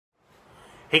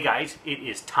Hey guys, it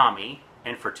is Tommy,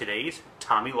 and for today's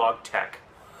TommyLog Tech,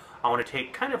 I want to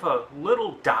take kind of a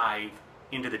little dive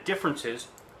into the differences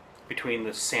between the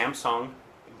Samsung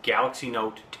Galaxy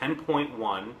Note 10.1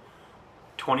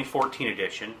 2014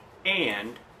 edition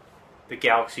and the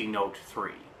Galaxy Note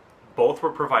 3. Both were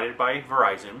provided by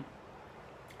Verizon.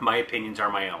 My opinions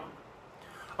are my own.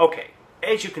 Okay,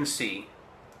 as you can see,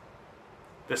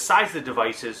 the size of the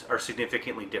devices are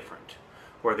significantly different,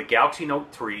 where the Galaxy Note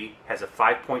 3 has a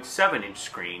 5.7-inch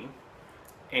screen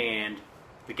and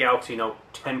the Galaxy Note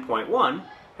 10.1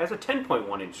 has a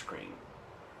 10.1-inch screen.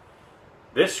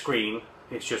 This screen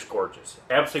is just gorgeous,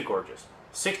 absolutely gorgeous.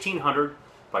 1600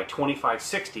 by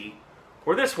 2560,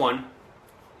 where this one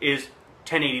is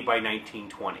 1080 by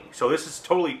 1920. So this is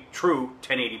totally true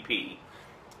 1080p.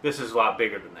 This is a lot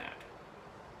bigger than that.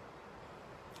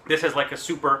 This is like a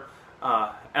super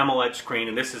AMOLED screen,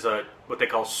 and this is a what they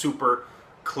call super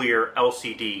clear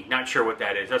LCD. Not sure what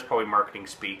that is. That's probably marketing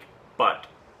speak, but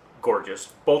gorgeous.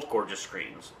 Both gorgeous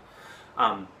screens.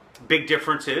 Big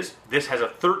difference is this has a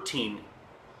 13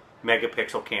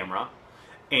 megapixel camera,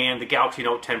 and the Galaxy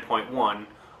Note 10.1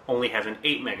 only has an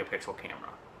 8 megapixel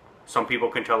camera. Some people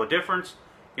can tell the difference.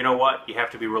 You know what? You have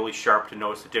to be really sharp to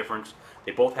notice the difference.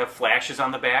 They both have flashes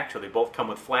on the back, so they both come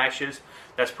with flashes.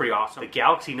 That's pretty awesome. The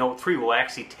Galaxy Note 3 will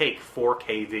actually take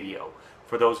 4K video.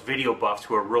 For those video buffs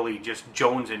who are really just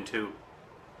jonesing to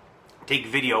take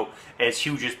video as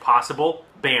huge as possible,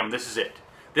 bam, this is it.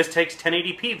 This takes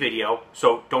 1080p video,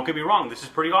 so don't get me wrong, this is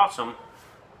pretty awesome.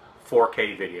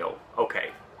 4K video,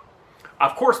 okay.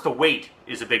 Of course the weight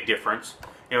is a big difference.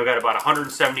 You know, we got about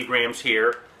 170 grams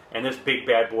here, and this big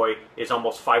bad boy is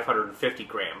almost 550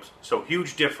 grams. So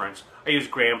huge difference. I use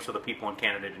grams so the people in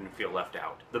Canada didn't feel left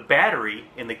out. The battery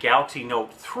in the Galaxy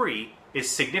Note 3 is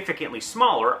significantly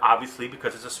smaller, obviously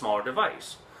because it's a smaller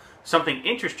device. Something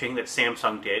interesting that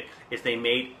Samsung did is they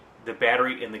made the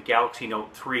battery in the Galaxy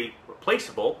Note 3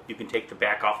 replaceable. You can take the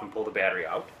back off and pull the battery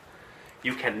out.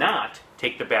 You cannot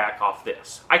take the back off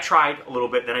this. I tried a little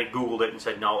bit, then I Googled it and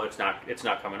said, no, it's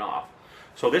not coming off.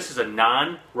 So this is a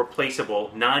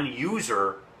non-replaceable,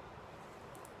 non-user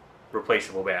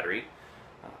replaceable battery.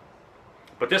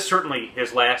 But this certainly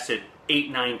has lasted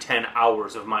 8, 9, 10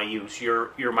 hours of my use.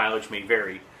 Your mileage may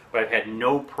vary, but I've had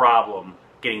no problem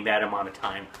getting that amount of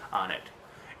time on it.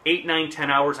 8, 9,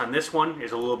 10 hours on this one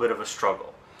is a little bit of a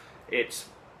struggle. It's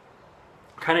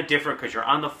kind of different because you're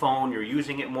on the phone, you're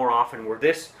using it more often, where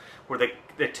the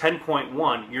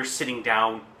 10.1, you're sitting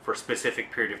down for a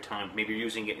specific period of time. Maybe you're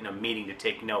using it in a meeting to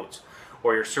take notes,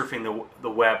 or you're surfing the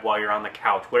web while you're on the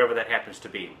couch, whatever that happens to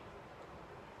be.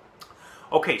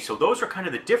 Okay, so those are kind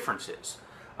of the differences.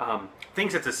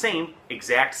 Things that's the same,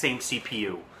 exact same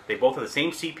CPU. They both have the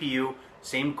same CPU,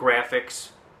 same graphics,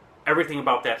 everything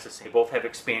about that's the same. They both have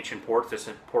expansion ports. This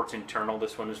port's internal,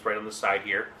 this one is right on the side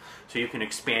here. So you can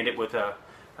expand it with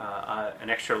an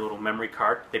extra little memory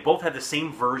card. They both have the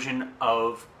same version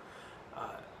of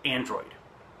Android,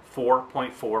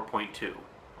 4.4.2.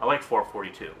 I like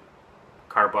 442.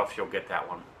 Car buffs, you'll get that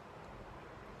one.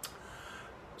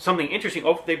 Something interesting,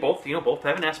 they both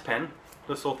have an S Pen,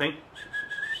 this little thing,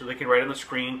 so they can write on the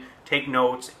screen, take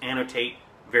notes, annotate,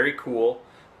 very cool.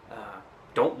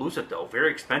 Don't lose it though, very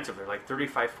expensive. They're like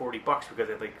 35, 40 bucks because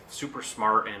they're like super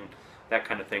smart and that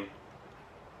kind of thing.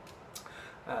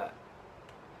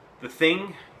 The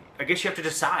thing, I guess you have to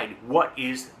decide what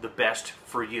is the best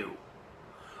for you.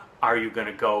 Are you going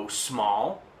to go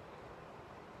small?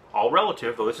 All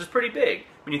relative, though this is pretty big.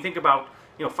 When you think about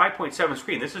 5.7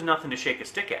 screen, this is nothing to shake a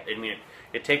stick at. I mean,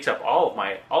 it takes up all of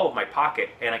my pocket,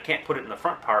 and I can't put it in the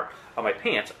front part of my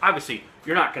pants. Obviously,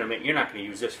 you're not going to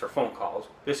use this for phone calls.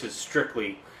 This is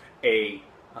strictly a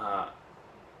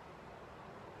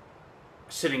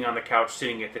sitting on the couch,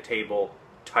 sitting at the table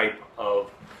type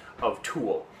of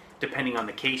tool. Depending on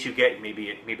the case you get,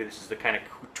 maybe this is the kind of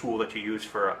tool that you use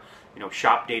for a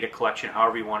shop data collection,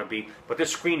 however you want to be. But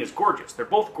this screen is gorgeous. They're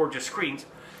both gorgeous screens.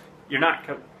 You're not,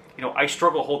 I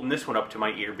struggle holding this one up to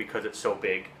my ear because it's so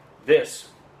big. This,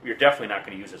 you're definitely not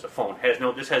going to use as a phone.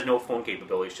 This has no phone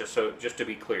capabilities. Just to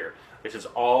be clear, this is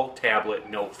all tablet,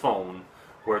 no phone.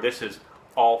 Where this is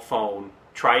all phone,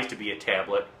 tries to be a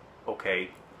tablet. Okay,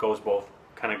 goes both,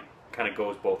 kind of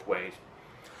goes both ways.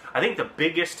 I think the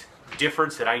biggest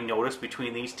difference that I noticed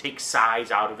between these, take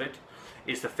size out of it,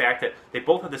 is the fact that they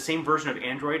both have the same version of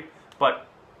Android, but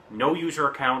no user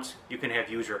accounts. You can have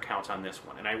user accounts on this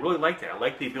one, and I really like that. I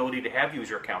like the ability to have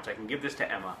user accounts. I can give this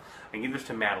to Emma, I can give this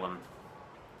to Madeline.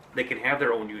 They can have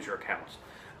their own user accounts.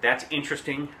 That's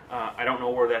interesting. I don't know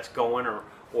where that's going,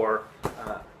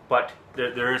 but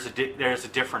there is a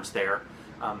difference there.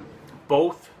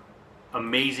 Both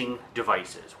amazing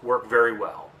devices, work very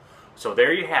well. So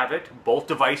there you have it. Both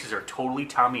devices are totally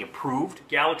Tommy approved.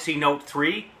 Galaxy Note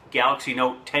 3, Galaxy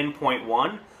Note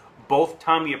 10.1, both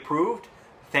Tommy approved.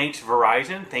 Thanks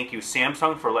Verizon, thank you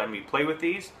Samsung for letting me play with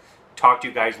these. Talk to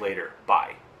you guys later.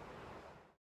 Bye.